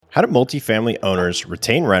How do multifamily owners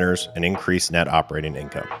retain renters and increase net operating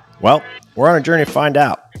income? Well, we're on a journey to find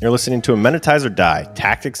out. You're listening to Amenitize or Die,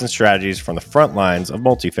 Tactics and Strategies from the Front Lines of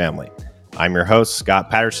Multifamily. I'm your host, Scott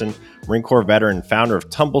Patterson, Marine Corps veteran and founder of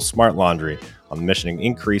Tumble Smart Laundry, on the mission to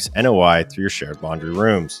increase NOI through your shared laundry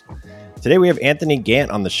rooms. Today we have Anthony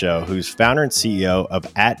Gantt on the show, who's founder and CEO of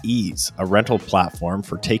atease, a rental platform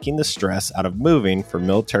for taking the stress out of moving for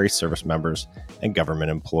military service members and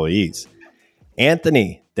government employees.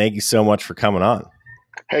 Anthony, thank you so much for coming on.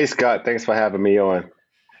 Hey, Scott. Thanks for having me on.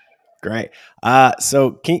 Great.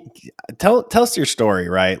 So can you tell us your story,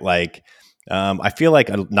 right? I feel like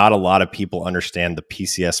not a lot of people understand the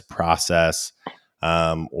PCS process,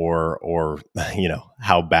 or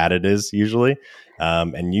how bad it is usually.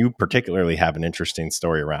 And you particularly have an interesting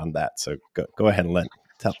story around that. So go ahead and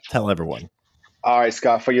tell everyone. All right,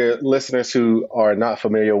 Scott, for your listeners who are not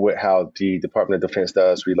familiar with how the Department of Defense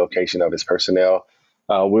does relocation of its personnel,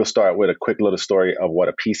 we'll start with a quick little story of what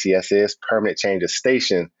a PCS is, Permanent Change of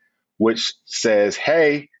Station, which says,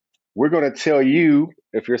 hey, we're going to tell you,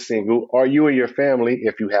 if you're single, or you and your family,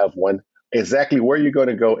 if you have one, exactly where you're going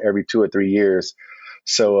to go every 2 or 3 years.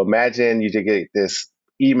 So imagine you just get this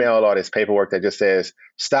email or this paperwork that just says,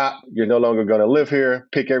 stop, you're no longer going to live here,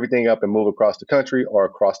 pick everything up and move across the country or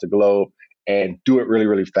across the globe, and do it really,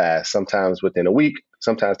 really fast, sometimes within a week.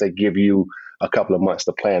 Sometimes they give you a couple of months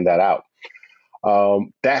to plan that out.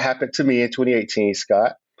 That happened to me in 2018,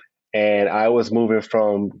 Scott, and I was moving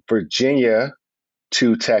from Virginia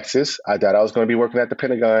to Texas. I thought I was going to be working at the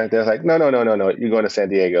Pentagon. They was like, no, you're going to San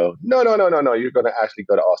Diego. No, you're going to actually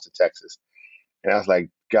go to Austin, Texas. And I was like,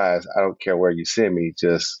 guys, I don't care where you send me.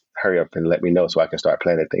 Just hurry up and let me know so I can start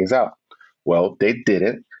planning things out. Well, they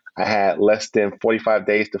didn't. I had less than 45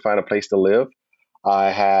 days to find a place to live.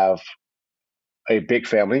 I have a big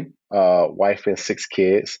family, wife and 6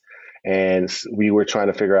 kids. And we were trying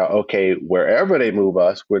to figure out, okay, wherever they move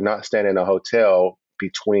us, we're not staying in a hotel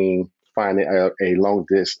between finding a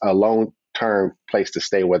long-term place to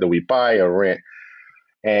stay, whether we buy or rent.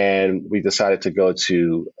 And we decided to go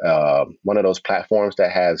to one of those platforms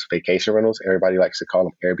that has vacation rentals. Everybody likes to call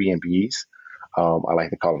them Airbnbs. I like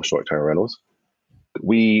to call them short-term rentals.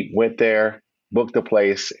 We went there, booked the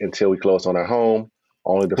place until we closed on our home,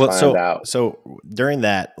 only to find out. So during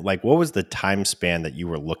that, what was the time span that you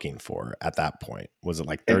were looking for at that point? Was it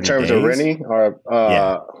like 30 days? In terms of renting, or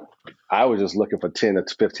I was just looking for 10 to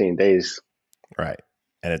 15 days. Right.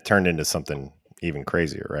 And it turned into something even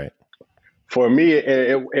crazier, right? For me,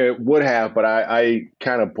 it would have, but I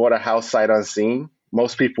kind of bought a house sight unseen.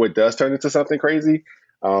 Most people, it does turn into something crazy.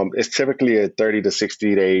 It's typically a 30 to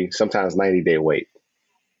 60 day, sometimes 90-day wait.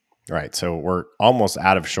 Right. So we're almost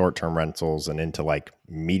out of short-term rentals and into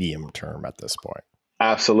medium term at this point.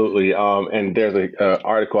 Absolutely. And there's an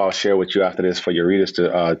article I'll share with you after this for your readers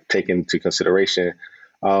to take into consideration.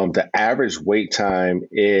 The average wait time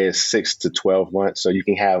is 6 to 12 months. So you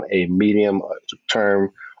can have a medium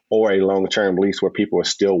term or a long-term lease where people are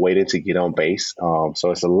still waiting to get on base.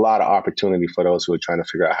 So it's a lot of opportunity for those who are trying to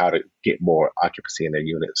figure out how to get more occupancy in their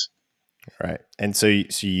units. Right. And so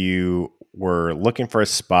you were looking for a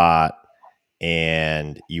spot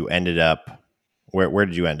and you ended up, where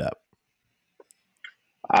did you end up?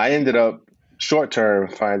 I ended up short-term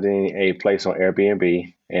finding a place on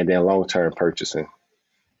Airbnb and then long-term purchasing.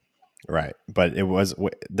 Right. But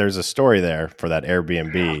there's a story there for that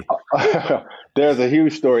Airbnb. There's a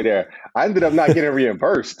huge story there. I ended up not getting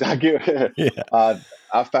reimbursed. I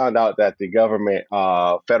found out that the government,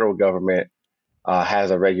 federal government, has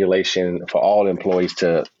a regulation for all employees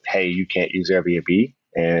to, hey, you can't use Airbnb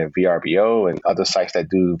and VRBO and other sites that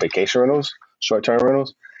do vacation rentals, short-term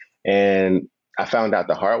rentals. And I found out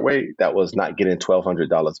the hard way that was not getting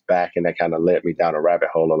 $1,200 back. And that kind of led me down a rabbit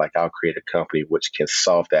hole of I'll create a company which can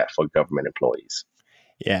solve that for government employees.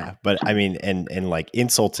 Yeah. But I mean, and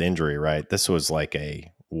insult to injury, right? This was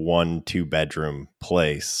a 1-2 bedroom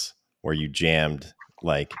place where you jammed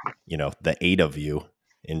the 8 of you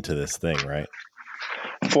into this thing, right?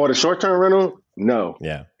 For the short-term rental, no.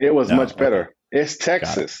 Yeah. It was much better. Okay. It's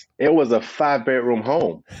Texas. It was a 5-bedroom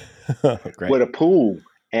home with a pool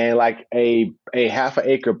and a half an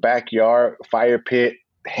acre backyard, fire pit,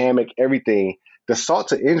 hammock, everything. The salt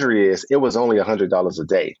to injury is it was only $100 a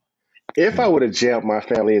day. If I would have jammed my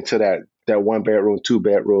family into that 1-bedroom,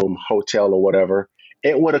 2-bedroom hotel or whatever,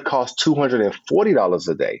 it would have cost $240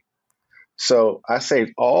 a day. So I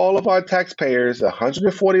saved all of our taxpayers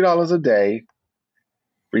 $140 a day,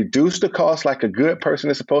 reduce the cost like a good person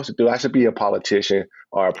is supposed to do. I should be a politician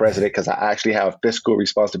or a president because I actually have fiscal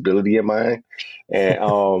responsibility in mind. And I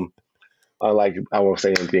won't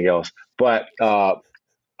say anything else. But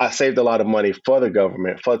I saved a lot of money for the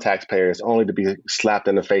government, for taxpayers, only to be slapped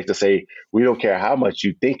in the face to say, we don't care how much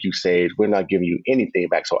you think you saved. We're not giving you anything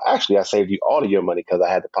back. So actually, I saved you all of your money because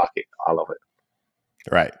I had to pocket all of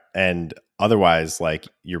it. Right. And otherwise, like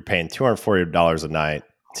you're paying $240 a night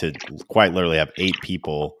to quite literally have 8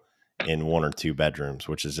 people in 1 or 2 bedrooms,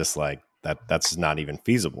 which is just like that's not even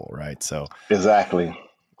feasible. Right. Exactly.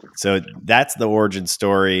 So that's the origin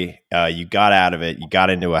story. You got out of it, you got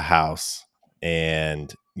into a house,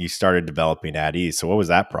 and you started developing atease. So what was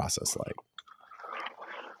that process like?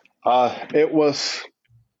 It was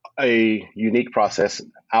a unique process.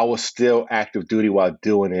 I was still active duty while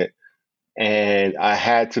doing it. And I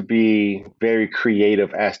had to be very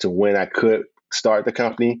creative as to when I could start the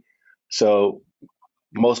company. So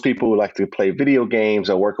most people would like to play video games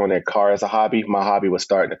or work on their car as a hobby. My hobby was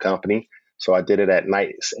starting a company. So I did it at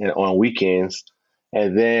nights and on weekends.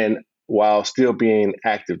 And then while still being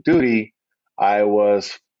active duty, I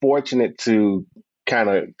was fortunate to kind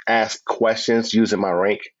of ask questions using my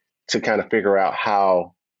rank to kind of figure out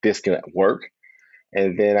how this can work.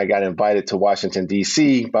 And then I got invited to Washington,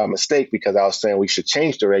 D.C. by mistake because I was saying we should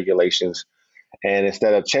change the regulations. And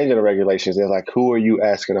instead of changing the regulations, they're like, who are you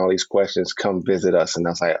asking all these questions? Come visit us. And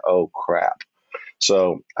I was like, oh, crap.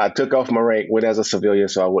 So I took off my rank, went as a civilian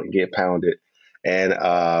so I wouldn't get pounded. And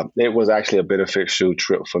it was actually a beneficial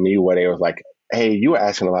trip for me where they was like, hey, you were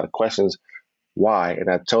asking a lot of questions. Why? And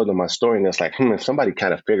I told them my story. And it's like, if somebody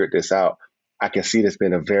kind of figured this out, I can see this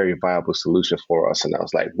being a very viable solution for us. And I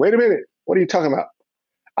was like, wait a minute. What are you talking about?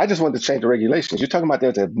 I just wanted to change the regulations. You're talking about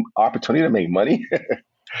there's an opportunity to make money.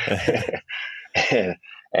 and,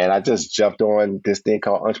 and I just jumped on this thing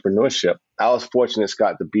called entrepreneurship. I was fortunate,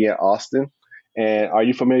 Scott, to be in Austin. And are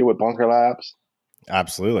you familiar with Bunker Labs?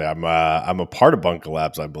 Absolutely. I'm a part of Bunker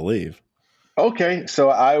Labs, I believe. Okay, so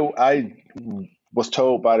I was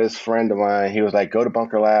told by this friend of mine. He was like, "Go to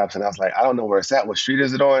Bunker Labs," and I was like, "I don't know where it's at. What street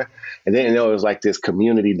is it on?" And then it was like this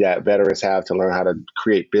community that veterans have to learn how to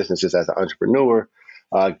create businesses as an entrepreneur.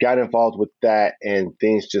 Got involved with that, and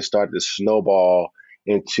things just started to snowball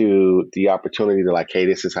into the opportunity to like, "Hey,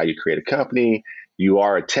 this is how you create a company. You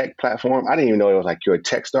are a tech platform." I didn't even know it was like you're a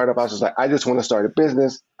tech startup. I was just like, "I just want to start a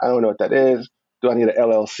business. I don't know what that is. Do I need an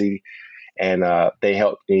LLC?" And they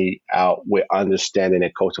helped me out with understanding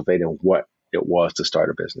and cultivating what it was to start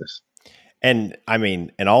a business. And I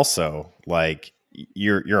mean, and also like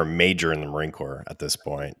you're a major in the Marine Corps at this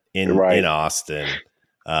point in Right. Austin.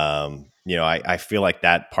 I feel like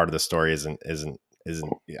that part of the story isn't.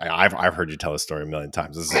 I've heard you tell this story a million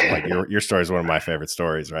times. This is like your story is one of my favorite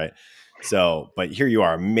stories, right? So, but here you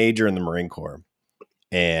are, a major in the Marine Corps,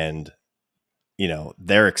 and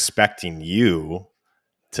they're expecting you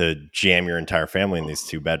to jam your entire family in these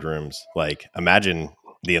 2 bedrooms. Like, imagine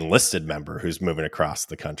the enlisted member who's moving across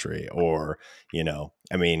the country, or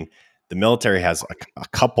I mean, the military has a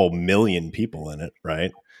couple million people in it,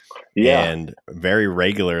 right? Yeah. And very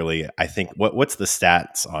regularly, I think what's the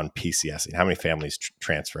stats on PCS? How many families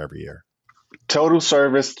transfer every year? Total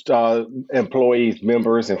service employees,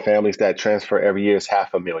 members, and families that transfer every year is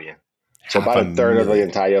 500,000. So Half about a a third of the million.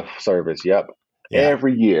 entire service. Yep. Yeah.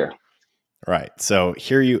 Every year. Right. So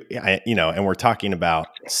here and we're talking about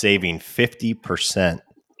saving 50%,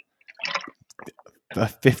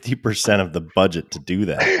 50% of the budget to do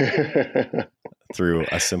that through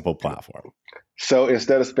a simple platform. So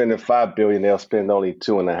instead of spending 5 billion, they'll spend only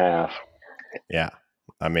 2.5. Yeah.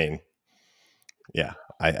 I mean, yeah,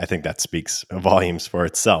 I think that speaks volumes for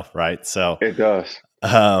itself, right? So, It does.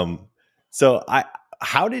 um, so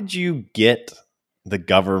how did you get the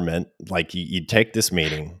government? Like, you take this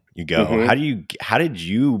meeting, you go, Hmm. how did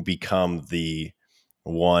you become the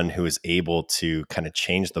one who is able to kind of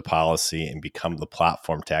change the policy and become the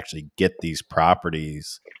platform to actually get these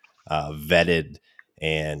properties vetted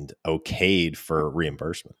and okayed for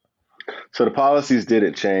reimbursement? So the policies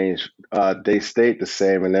didn't change. They stayed the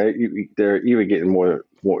same, and they're even getting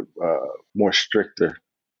more stricter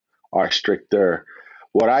or stricter.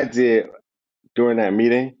 What I did during that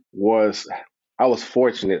meeting was I was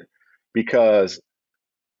fortunate because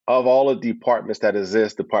of all of the departments that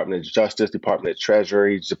exist, Department of Justice, Department of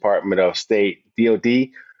Treasury, Department of State, DOD,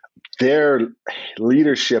 their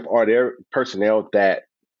leadership or their personnel that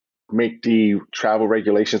make the travel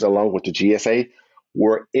regulations along with the GSA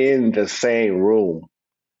were in the same room.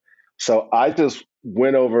 So I just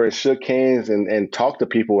went over and shook hands and talked to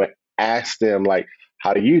people and asked them, like,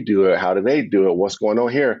 how do you do it? How do they do it? What's going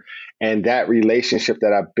on here? And that relationship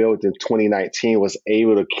that I built in 2019 was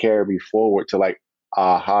able to carry me forward to like,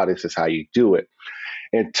 aha, this is how you do it.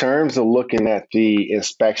 In terms of looking at the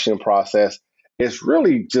inspection process, it's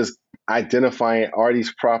really just identifying, are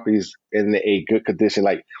these properties in a good condition?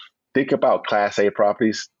 Like, think about Class A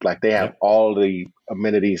properties. Like, they have Yep. all the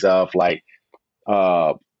amenities of like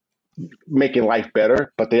uh, making life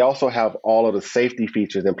better, but they also have all of the safety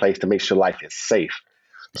features in place to make sure life is safe.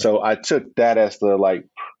 Right. So I took that as the like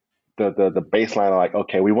the baseline of like,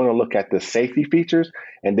 okay, we want to look at the safety features,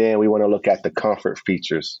 and then we want to look at the comfort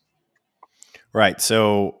features. Right.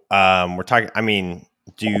 So we're talking, I mean,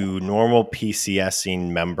 do normal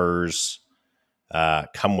PCSing members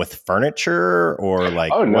come with furniture or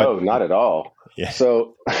like Oh what? no, not at all. Yeah.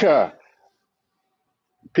 So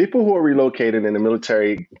people who are relocated in the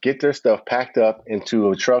military get their stuff packed up into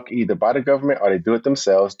a truck either by the government or they do it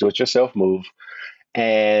themselves, do it yourself move,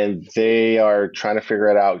 and they are trying to figure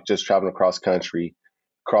it out just traveling across country,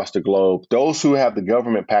 across the globe. Those who have the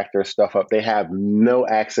government pack their stuff up, they have no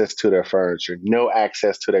access to their furniture, no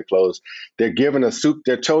access to their clothes. They're given a suit,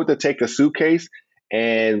 they're told to take a suitcase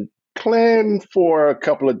and plan for a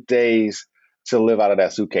couple of days to live out of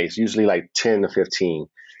that suitcase, usually like 10 to 15.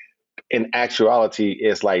 In actuality,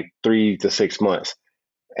 it's like 3 to 6 months.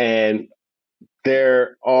 And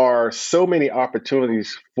there are so many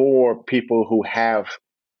opportunities for people who have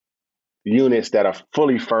units that are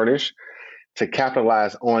fully furnished to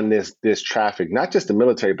capitalize on this traffic, not just the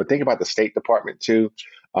military, but think about the State Department too,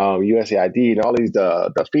 USAID, and all these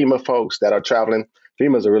the FEMA folks that are traveling.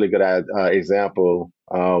 FEMA is a really good example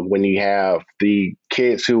when you have the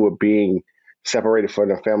kids who were being separated from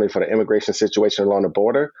their family for the immigration situation along the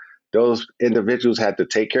border. Those individuals had to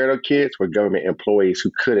take care of their kids were government employees who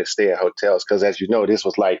couldn't stay at hotels because, as you know, this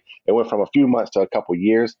was like it went from a few months to a couple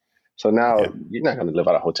years. So now Yeah. you're not going to live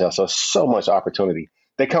out of a hotel. So much opportunity.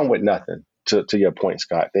 They come with nothing. To your point,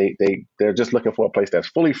 Scott, they're just looking for a place that's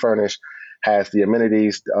fully furnished, has the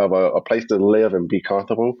amenities of a place to live and be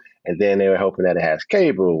comfortable, and then they're hoping that it has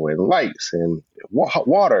cable and lights and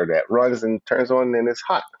water that runs and turns on and it's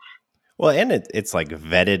hot. Well, and it's like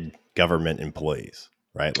vetted government employees,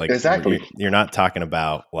 right? Like Exactly. you're not talking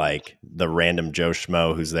about like the random Joe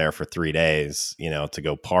Schmo who's there for 3 days, to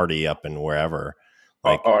go party up and wherever.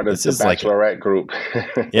 Like Or this the is like, bachelorette group.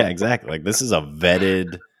 yeah, exactly. Like this is a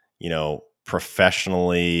vetted,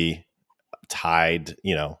 professionally tied,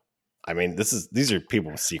 I mean, these are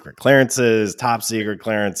people with secret clearances, top secret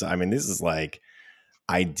clearance. I mean, this is like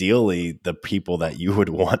ideally the people that you would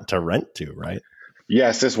want to rent to, right?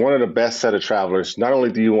 Yes, it's one of the best set of travelers. Not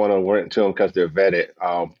only do you want to rent to them because they're vetted,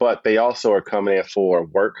 but they also are coming in for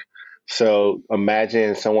work. So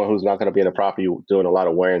imagine someone who's not going to be in the property doing a lot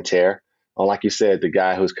of wear and tear. Like you said, the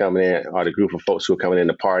guy who's coming in or the group of folks who are coming in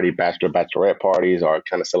to party, bachelorette parties, or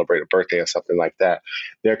kind of celebrate a birthday or something like that.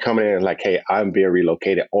 They're coming in like, hey, I'm being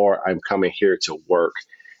relocated or I'm coming here to work.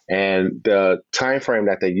 And the time frame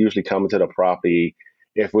that they usually come into the property,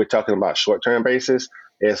 if we're talking about short term basis,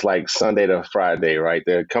 it's like Sunday to Friday, right?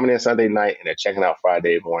 They're coming in Sunday night and they're checking out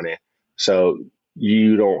Friday morning. So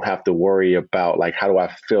you don't have to worry about like how do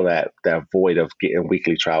I fill that void of getting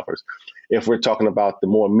weekly travelers. If we're talking about the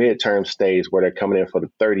more midterm stays where they're coming in for the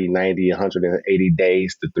 30, 90, 180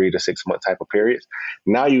 days, the 3 to 6 month type of periods,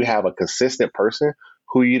 now you have a consistent person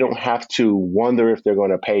who you don't have to wonder if they're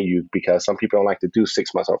going to pay you because some people don't like to do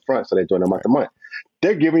 6 months up front. So they're doing a month to month.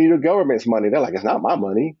 They're giving you the government's money. They're like, it's not my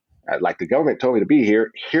money. Like the government told me to be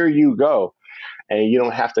here. Here you go. And you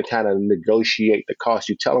don't have to kind of negotiate the cost.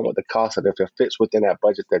 You tell them what the cost is. If it fits within that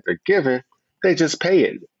budget that they're given, they just pay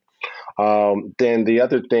it. Then the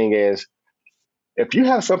other thing is, if you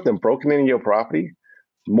have something broken in your property,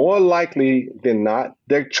 more likely than not,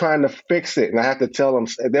 they're trying to fix it. And I have to tell them,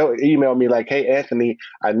 they'll email me like, hey, Anthony,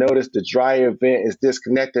 I noticed the dryer vent is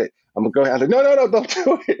disconnected. I'm going to go ahead. I'm like, no, don't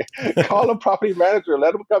do it. Call a property manager.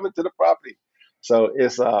 Let them come into the property. So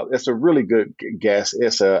it's a really good guess.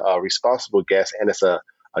 It's a responsible guess, and it's a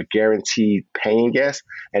guaranteed paying guess.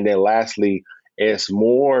 And then lastly, it's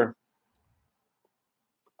more,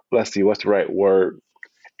 let's see, what's the right word?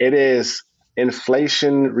 It is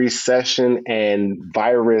inflation, recession, and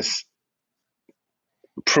virus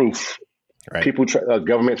proof. Right.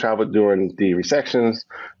 Government traveled during the recessions.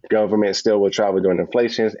 Government still will travel during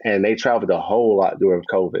inflations, and they traveled a whole lot during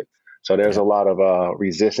COVID. So there's Yeah. a lot of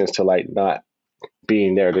resistance to like not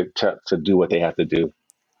being there to do what they have to do.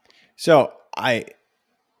 So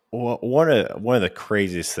one of the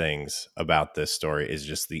craziest things about this story is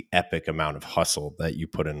just the epic amount of hustle that you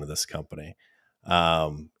put into this company.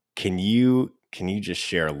 Can you just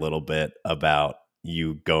share a little bit about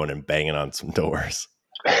you going and banging on some doors?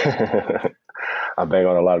 I bang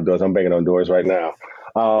on a lot of doors. I'm banging on doors right now.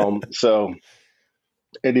 So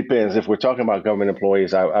it depends. If we're talking about government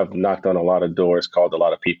employees, I've knocked on a lot of doors, called a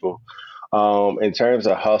lot of people. In terms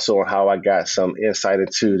of hustle and how I got some insight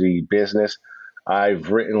into the business, I've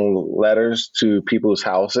written letters to people's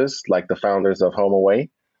houses, like the founders of HomeAway.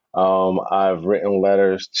 I've written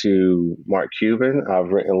letters to Mark Cuban. I've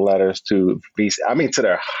written letters to to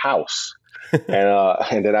their house.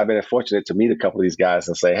 And then I've been fortunate to meet a couple of these guys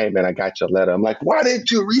and say, "Hey, man, I got your letter." I'm like, "Why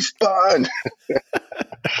didn't you respond?"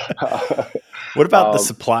 What about the um,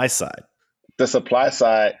 supply side? the supply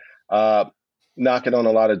side, uh, knocking on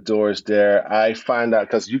a lot of doors there. I find out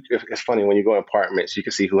because it's funny when you go in apartments, you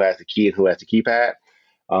can see who has the key and who has the keypad.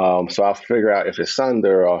 So I'll figure out if it's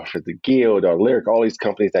Sunder or if it's the Guild or Lyric, all these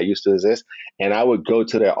companies that used to exist. And I would go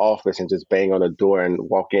to their office and just bang on the door and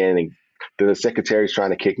walk in, and the secretary's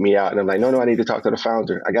trying to kick me out. And I'm like, no, I need to talk to the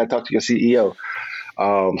founder. I got to talk to your CEO.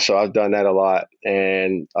 So I've done that a lot.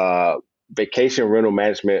 And Vacation Rental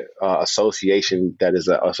Management Association, that is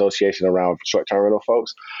an association around short-term rental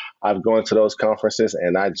folks. I've gone to those conferences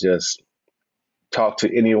and I just talk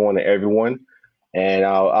to anyone and everyone. And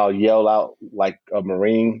I'll yell out like a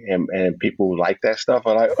Marine, and people like that stuff.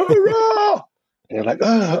 I'm like, "Hoorah!" And they're like,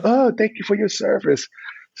 thank you for your service."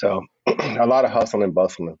 So a lot of hustling and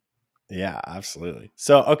bustling. Yeah, absolutely.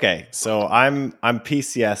 So okay, so I'm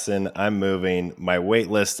PCSing, I'm moving. My wait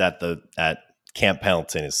list at Camp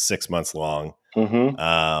Pendleton is 6 months long. Mm-hmm.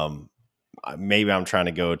 Um, maybe I'm trying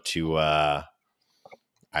to go to I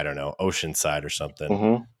don't know, Oceanside or something.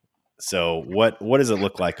 Mm-hmm. So what does it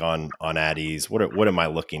look like on atease? What am I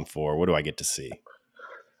looking for? What do I get to see?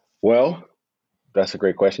 Well, that's a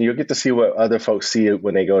great question. You'll get to see what other folks see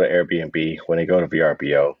when they go to Airbnb, when they go to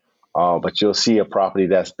VRBO. But you'll see a property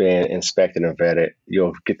that's been inspected and vetted.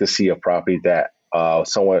 You'll get to see a property that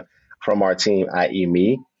someone from our team, i.e.,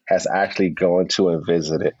 me, has actually gone to and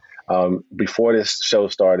visited. Before this show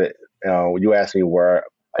started, you asked me where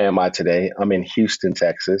am I today. I'm in Houston,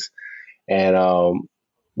 Texas, and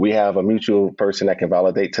we have a mutual person that can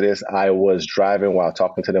validate to this. I was driving while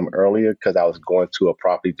talking to them earlier because I was going to a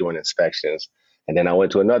property doing inspections. And then I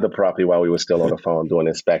went to another property while we were still on the phone doing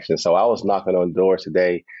inspections. So I was knocking on doors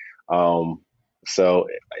today. Um, so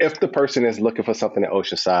if the person is looking for something at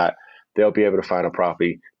Oceanside, they'll be able to find a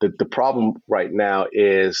property. The problem right now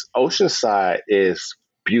is Oceanside is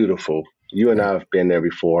beautiful. You and I have been there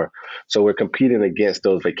before. So we're competing against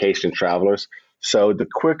those vacation travelers. So the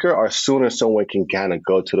quicker or sooner someone can kind of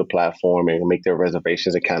go to the platform and make their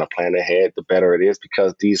reservations and kind of plan ahead, the better it is,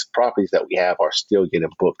 because these properties that we have are still getting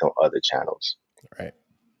booked on other channels. Right.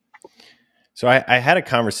 So I had a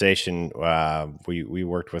conversation. We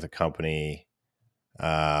worked with a company,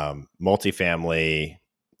 multifamily,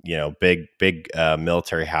 big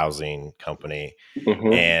military housing company,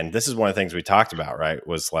 Mm-hmm. and this is one of the things we talked about. Right,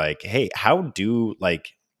 was like, hey, how do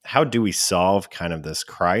we solve kind of this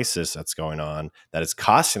crisis that's going on that is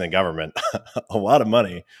costing the government a lot of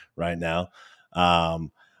money right now?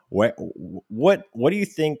 What do you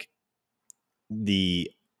think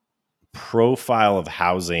the profile of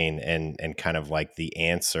housing and kind of like the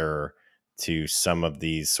answer to some of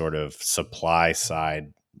these sort of supply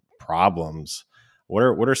side problems?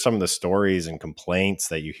 What are some of the stories and complaints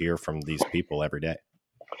that you hear from these people every day?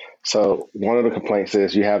 So one of the complaints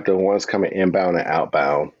is you have the ones coming inbound and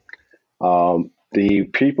outbound. The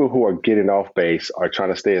people who are getting off base are trying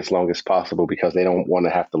to stay as long as possible because they don't want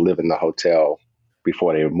to have to live in the hotel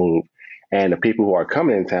before they move. And the people who are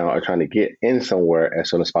coming in town are trying to get in somewhere as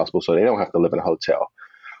soon as possible so they don't have to live in a hotel.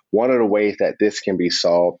 One of the ways that this can be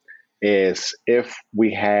solved is if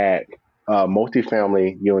we had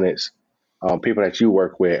multifamily units, people that you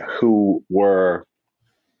work with who were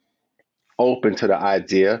open to the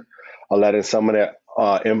idea of letting some of that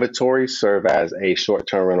inventory serve as a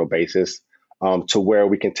short-term rental basis, to where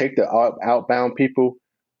we can take the outbound people,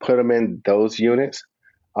 put them in those units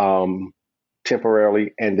um,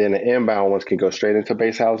 temporarily, and then the inbound ones can go straight into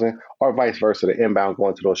base housing, or vice versa, the inbound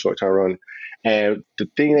going to those short-term rental. And the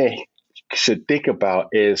thing they should think about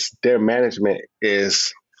is their management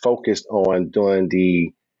is focused on doing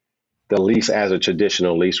the lease as a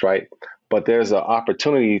traditional lease, right? But there's an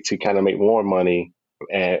opportunity to kind of make more money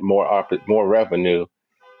and more revenue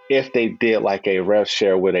if they did like a rev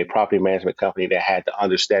share with a property management company that had the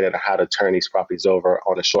understanding of how to turn these properties over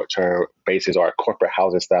on a short-term basis or a corporate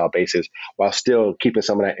housing style basis, while still keeping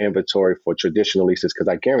some of that inventory for traditional leases. Because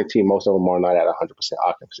I guarantee most of them are not at 100%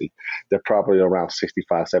 occupancy. They're probably around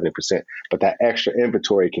 65, 70%. But that extra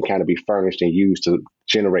inventory can kind of be furnished and used to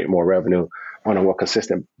generate more revenue on a more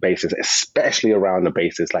consistent basis, especially around the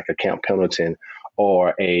bases like a Camp Pendleton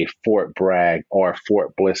or a Fort Bragg or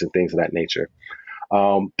Fort Bliss and things of that nature.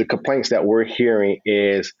 The complaints that we're hearing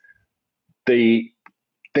is the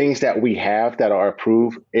things that we have that are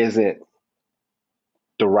approved isn't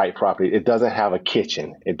the right property. It doesn't have a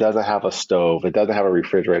kitchen. It doesn't have a stove. It doesn't have a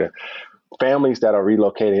refrigerator. Families that are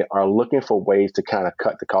relocating are looking for ways to kind of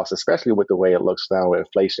cut the cost, especially with the way it looks now with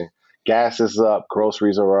inflation. Gas is up,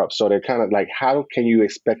 groceries are up. So they're kind of like, how can you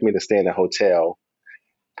expect me to stay in a hotel,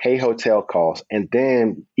 pay hotel costs, and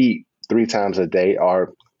then eat 3 times a day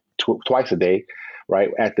or twice a day, right?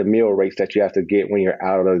 At the meal rates that you have to get when you're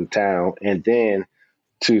out of town. And then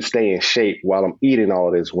to stay in shape while I'm eating all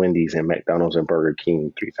of this Wendy's and McDonald's and Burger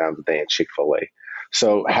King 3 times a day and Chick-fil-A.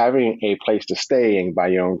 So having a place to stay and buy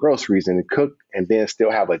your own groceries and cook and then still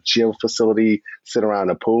have a gym facility, sit around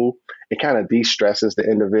the pool, it kind of de-stresses the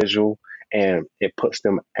individual and it puts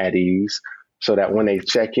them at ease so that when they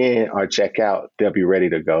check in or check out, they'll be ready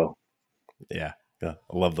to go. Yeah. I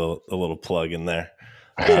love the little plug in there.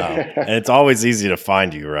 And it's always easy to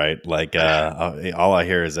find you, right? Like all I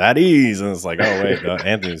hear is at ease, and it's like, oh wait,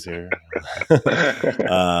 Anthony's here.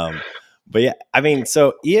 But yeah, I mean,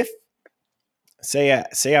 so if say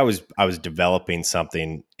I was developing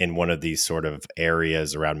something in one of these sort of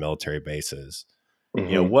areas around military bases,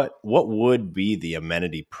 you know, what would be the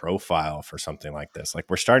amenity profile for something like this? Like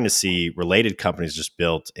we're starting to see related companies just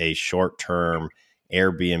built a short-term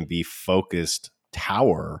Airbnb focused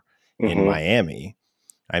tower in Miami.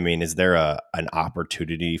 I mean, is there an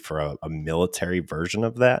opportunity for a military version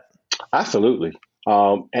of that? Absolutely.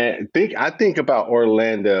 And I think about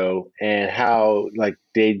Orlando and how like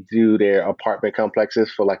they do their apartment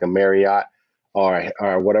complexes for like a Marriott or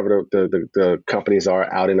whatever the companies are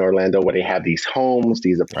out in Orlando where they have these homes,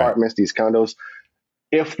 these apartments, these condos.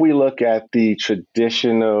 If we look at the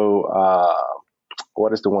traditional,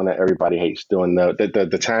 what is the one that everybody hates doing the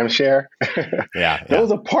timeshare? Yeah.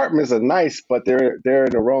 Those apartments are nice, but they're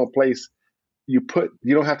in the wrong place. You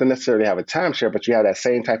don't have to necessarily have a timeshare, but you have that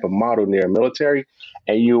same type of model near a military,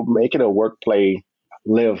 and you make it a work play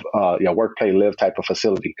live type of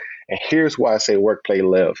facility. And here's why I say work play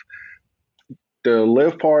live. The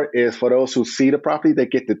live part is for those who see the property, they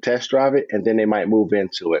get to test drive it, and then they might move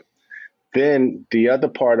into it. Then the other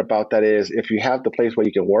part about that is if you have the place where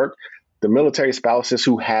you can work, the military spouses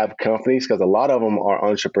who have companies, because a lot of them are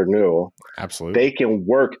entrepreneurial, absolutely, they can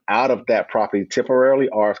work out of that property temporarily,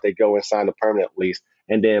 or if they go and sign a permanent lease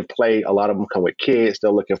and then play. A lot of them come with kids.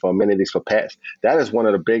 They're looking for amenities for pets. That is one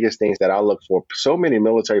of the biggest things that I look for. So many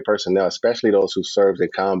military personnel, especially those who served in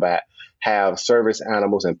combat, have service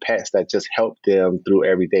animals and pets that just help them through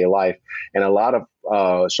everyday life. And a lot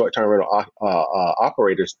of short-term rental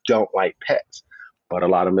operators don't like pets. But a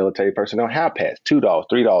lot of military personnel have pets, 2 dogs,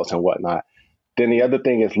 3 dogs, and whatnot. Then the other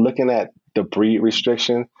thing is looking at the breed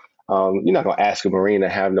restriction. You're not going to ask a Marine to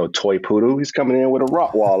have no toy poodle. He's coming in with a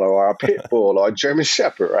Rottweiler or a Pit Bull or a German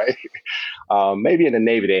Shepherd, right? Maybe in the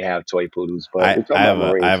Navy they have toy poodles, but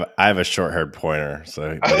I have a short-haired pointer,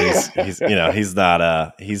 so he's he's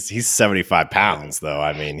not he's 75 pounds though.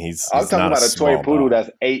 I mean I'm talking about a toy poodle that's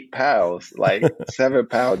 8 pounds, like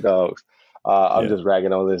 7-pound dogs. I'm just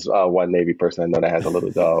ragging on this one Navy person I know that has a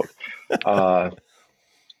little dog.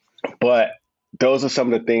 But those are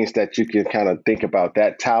some of the things that you can kind of think about.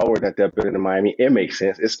 That tower that they're building in Miami, it makes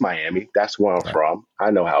sense. It's Miami. That's where I'm from. I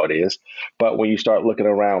know how it is. But when you start looking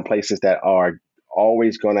around places that are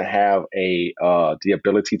always going to have the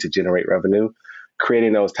ability to generate revenue,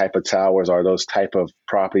 creating those type of towers or those type of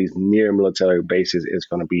properties near military bases is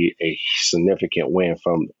going to be a significant win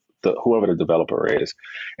from whoever the developer is.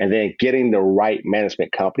 And then getting the right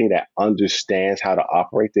management company that understands how to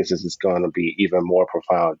operate this is going to be even more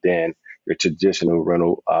profound than your traditional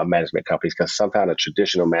rental management companies, because sometimes a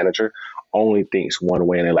traditional manager only thinks one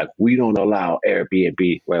way and they're like, we don't allow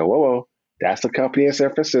Airbnb. Well, whoa, that's a company in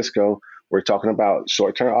San Francisco. We're talking about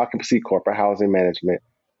short-term occupancy, corporate housing management,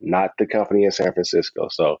 not the company in San Francisco.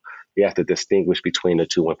 So you have to distinguish between the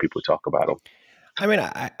two when people talk about them. I mean,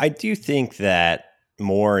 I do think that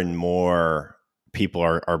more and more people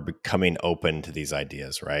are becoming open to these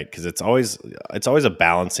ideas, right? Because it's always a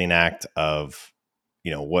balancing act of,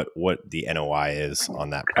 what the NOI is on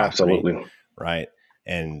that property. Absolutely. Right.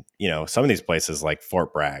 And, some of these places like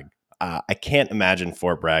Fort Bragg, I can't imagine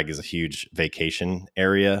Fort Bragg is a huge vacation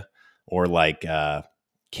area, or like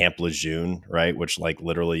Camp Lejeune, right? Which like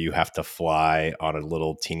literally you have to fly on a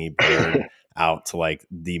little teeny bird out to like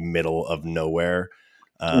the middle of nowhere.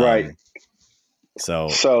 Right.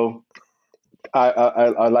 So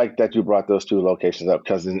I like that you brought those two locations up,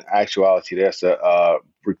 because in actuality, there's a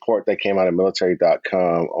report that came out of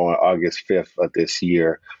military.com on August 5th of this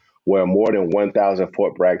year, where more than 1,000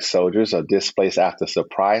 Fort Bragg soldiers are displaced after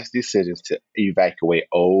surprise decisions to evacuate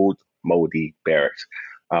old, moldy barracks.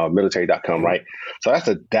 Military.com, right? So that's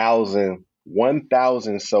 1,000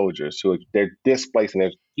 1,000 soldiers who they're displaced, and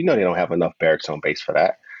they don't have enough barracks on base for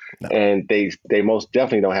that, No. and they most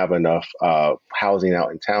definitely don't have enough housing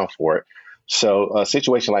out in town for it. So a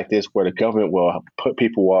situation like this, where the government will put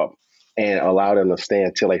people up and allow them to stay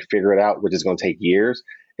until they figure it out, which is going to take years,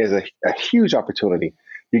 is a huge opportunity.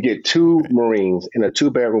 You get two Right. Marines in a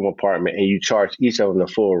 2-bedroom apartment, and you charge each of them the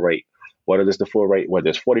full rate. Whether it's the full rate, whether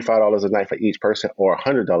it's $45 a night for each person or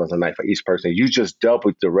 $100 a night for each person, you just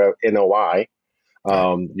doubled the NOI,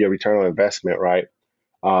 Right. your return on investment, right?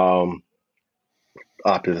 Um,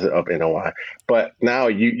 Opposite of NOI. But now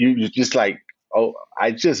you just like, oh,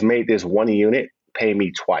 I just made this one unit pay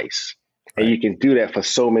me twice, and Right. you can do that for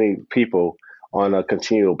so many people on a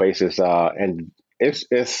continual basis, and it's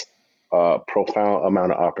a profound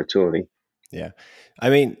amount of opportunity. Yeah. I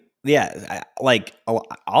mean, yeah,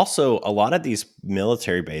 also a lot of these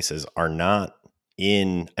military bases are not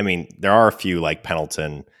in, I mean, there are a few like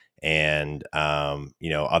Pendleton and,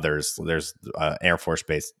 others. There's Air Force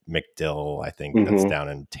Base McDill, I think that's Hmm. down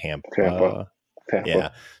in Tampa, Tampa. Tampa. Yeah.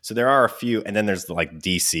 So there are a few, and then there's like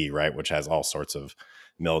DC, right, which has all sorts of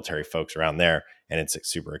military folks around there, and it's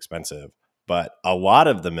super expensive. But a lot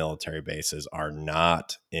of the military bases are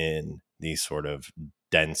not in these sort of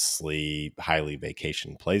densely, highly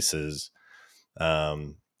vacation places.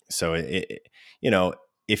 Um, so you know,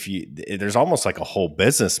 if you, there's almost like a whole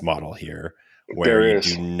business model here where There you do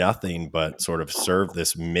is. nothing but sort of serve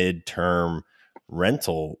this midterm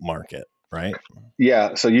rental market, right?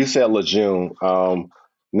 Yeah, so you said Lejeune.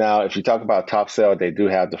 Now, if you talk about Top Sale, they do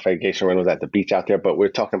have the vacation rentals at the beach out there, but we're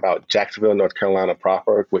talking about Jacksonville, North Carolina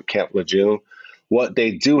proper with Camp Lejeune. What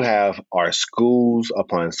they do have are schools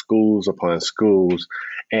upon schools upon schools,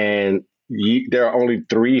 and there are only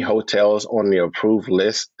 3 hotels on the approved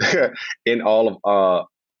list in all of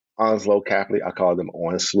Onslow County. I call them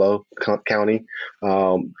Onslow County.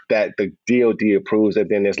 That the DoD approves, and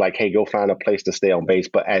then it's like, hey, go find a place to stay on base.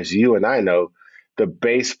 But as you and I know, the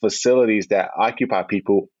base facilities that occupy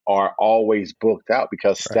people are always booked out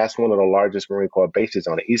because Right. that's one of the largest Marine Corps bases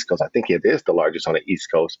on the East Coast. I think it is the largest on the East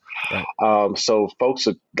Coast. Right. So folks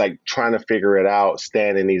are like trying to figure it out,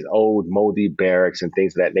 staying in these old moldy barracks and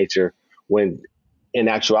things of that nature, when in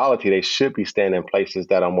actuality they should be staying in places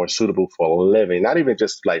that are more suitable for living, not even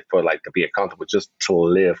just like for like to be comfortable, just to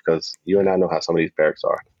live, because you and Right. I know how some of these barracks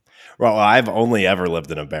are. Well, I've only ever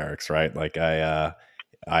lived in a barracks, right? Like I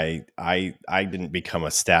didn't become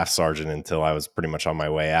a staff sergeant until I was pretty much on my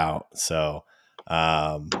way out. So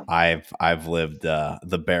I've lived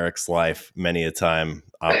the barracks life many a time.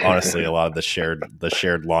 Honestly, a lot of the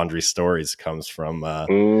shared laundry stories comes That from the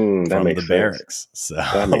makes sense. barracks. So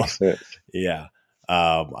That makes sense. yeah,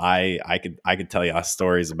 I could tell you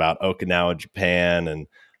stories about Okinawa, Japan, and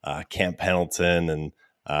Camp Pendleton and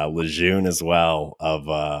Lejeune as well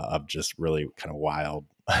of just really kind of wild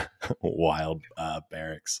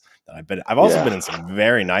barracks that I've been. I've also been Yeah. in some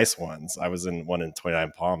very nice ones. I was in one in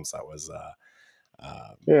 29 Palms that was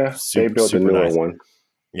Yeah. They super built a super newer nice. one.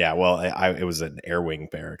 Yeah, well, it was an air wing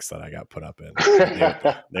barracks that I got put up in.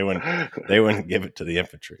 They wouldn't give it to the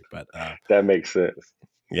infantry, but That makes sense.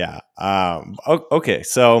 yeah. Okay,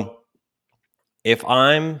 so if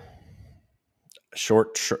I'm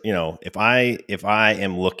if I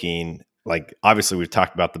am looking, like, obviously we've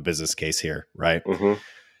talked about the business case here, right? Hmm.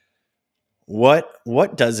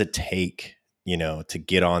 What does it take, to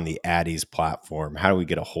get on the atease platform? How do we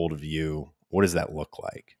get a hold of you? What does that look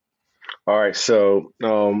like? All right. So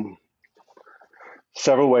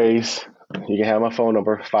several ways. You can have my phone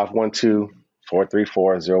number,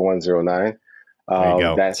 512-434-0109. There you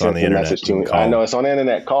go. That It's on sends the a internet. message You to can me. I know call it's on the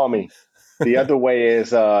internet. Call me. The other way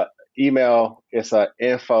is email. It's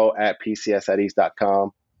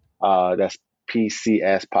info@pcsatease.com. That's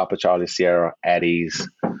PCS Papa Charlie Sierra at ease.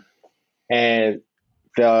 And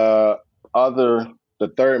the the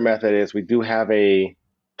third method is we do have a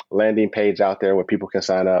landing page out there where people can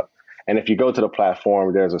sign up. And if you go to the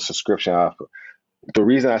platform, there's a subscription offer. The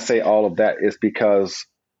reason I say all of that is because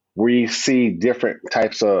we see different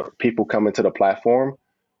types of people coming to the platform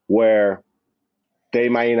where they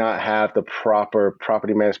might not have the proper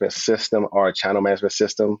property management system or channel management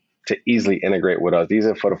system to easily integrate with us. These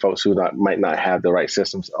are for the folks who might not have the right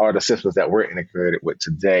systems or the systems that we're integrated with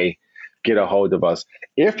today. Get a hold of us.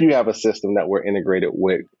 If you have a system that we're integrated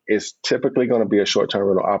with, it's typically going to be a short-term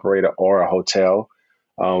rental operator or a hotel.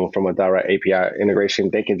 From a direct API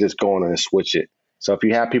integration, they can just go on and switch it. So if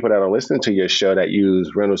you have people that are listening to your show that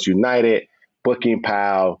use Rentals United, Booking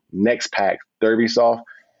Pal, NextPack,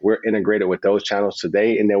 we're integrated with those channels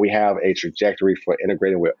today, and then we have a trajectory for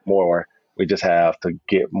integrating with more We just have to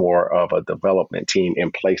get more of a development team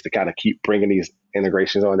in place to kind of keep bringing these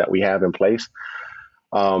integrations on that we have in place.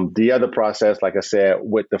 The other process, like I said,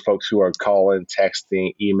 with the folks who are calling,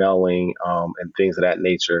 texting, emailing, and things of that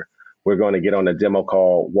nature, we're going to get on a demo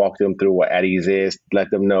call, walk them through what atease is, let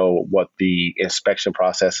them know what the inspection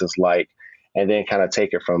process is like, and then kind of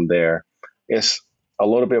take it from there. It's a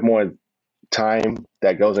little bit more time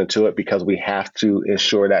that goes into it because we have to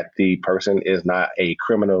ensure that the person is not a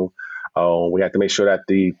criminal. We have to make sure that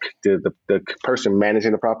the person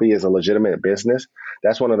managing the property is a legitimate business.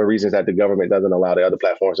 That's one of the reasons that the government doesn't allow the other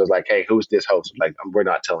platforms. It's like, hey, who's this host? Like, we're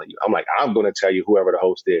not telling you. I'm like, I'm going to tell you whoever the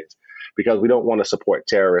host is, because we don't want to support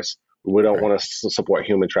terrorists. We don't want to support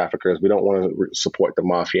human traffickers. We don't want to support the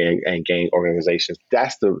mafia and gang organizations.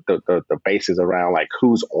 That's the basis around like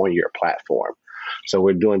who's on your platform. So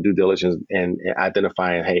we're doing due diligence and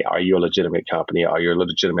identifying, hey, are you a legitimate company? Are you a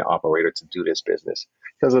legitimate operator to do this business?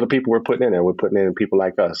 Because of the people we're putting in there. We're putting in people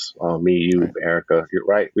like us, me, you, right. Erica. You're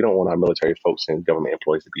right. We don't want our military folks and government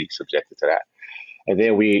employees to be subjected to that. And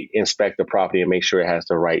then we inspect the property and make sure it has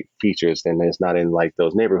the right features. And it's not in like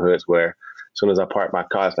those neighborhoods where as soon as I park my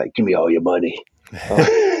car, it's like, give me all your money.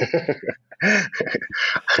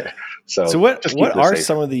 So what are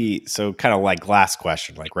some of the, so kind of like last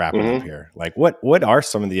question, like wrapping up here, like what are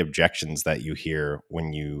some of the objections that you hear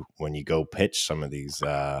when you go pitch some of these?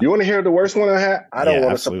 You want to hear the worst one I had? I don't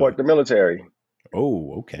want to support the military.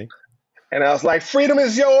 Oh, okay. And I was like, freedom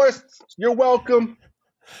is yours. You're welcome.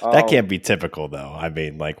 That can't be typical though. I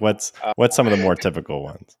mean, like what's some of the more typical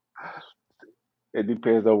ones? It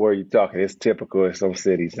depends on where you're talking. It's typical in some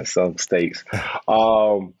cities and some states.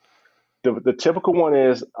 The typical one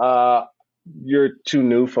is you're too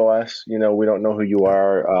new for us. You know, we don't know who you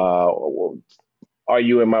are. Are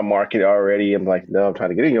you in my market already? I'm like, no, I'm trying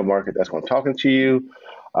to get in your market. That's why I'm talking to you.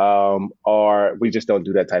 Or we just don't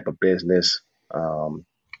do that type of business.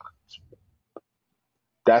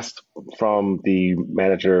 That's from the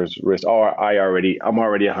manager's risk. Or I'm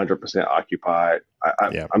already 100% occupied.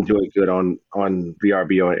 I'm doing good on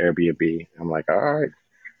VRBO and Airbnb. I'm like, all right.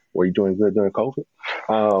 Were you doing good during COVID?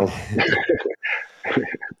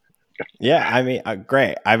 Yeah, I mean,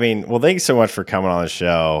 great. I mean, well, thank you so much for coming on the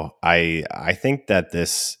show. I think that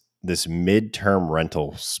this midterm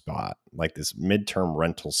rental spot, like this midterm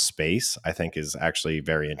rental space, I think is actually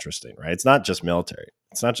very interesting, right? It's not just military.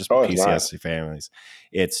 It's not just PCSC families.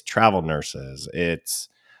 It's travel nurses. It's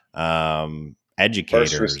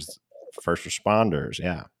educators, first responders.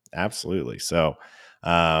 Yeah, absolutely. So,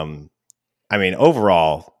 I mean,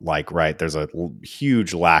 overall, like, right, there's a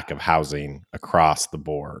huge lack of housing across the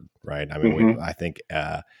board, right? I mean, I think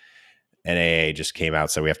NAA just came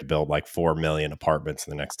out, so we have to build like 4 million apartments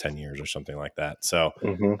in the next 10 years or something like that. So,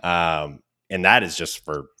 and that is just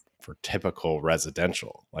for typical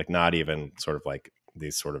residential, like not even sort of like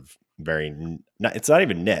these sort of it's not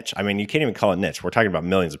even niche. I mean, you can't even call it niche. We're talking about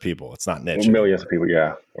millions of people. It's not niche. Millions of people.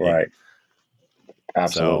 Yeah. Right.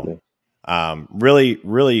 Absolutely. So, really,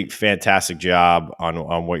 really fantastic job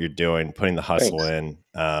on what you're doing, putting the hustle in.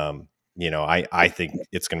 You know, I think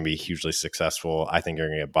it's going to be hugely successful. I think you're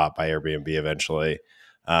going to get bought by Airbnb eventually.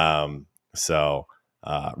 So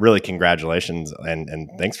really congratulations and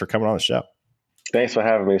thanks for coming on the show. Thanks for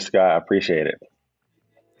having me, Scott. I appreciate it.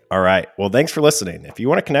 All right. Well, thanks for listening. If you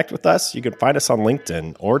want to connect with us, you can find us on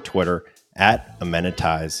LinkedIn or Twitter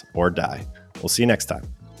 @amenitize or die. We'll see you next time.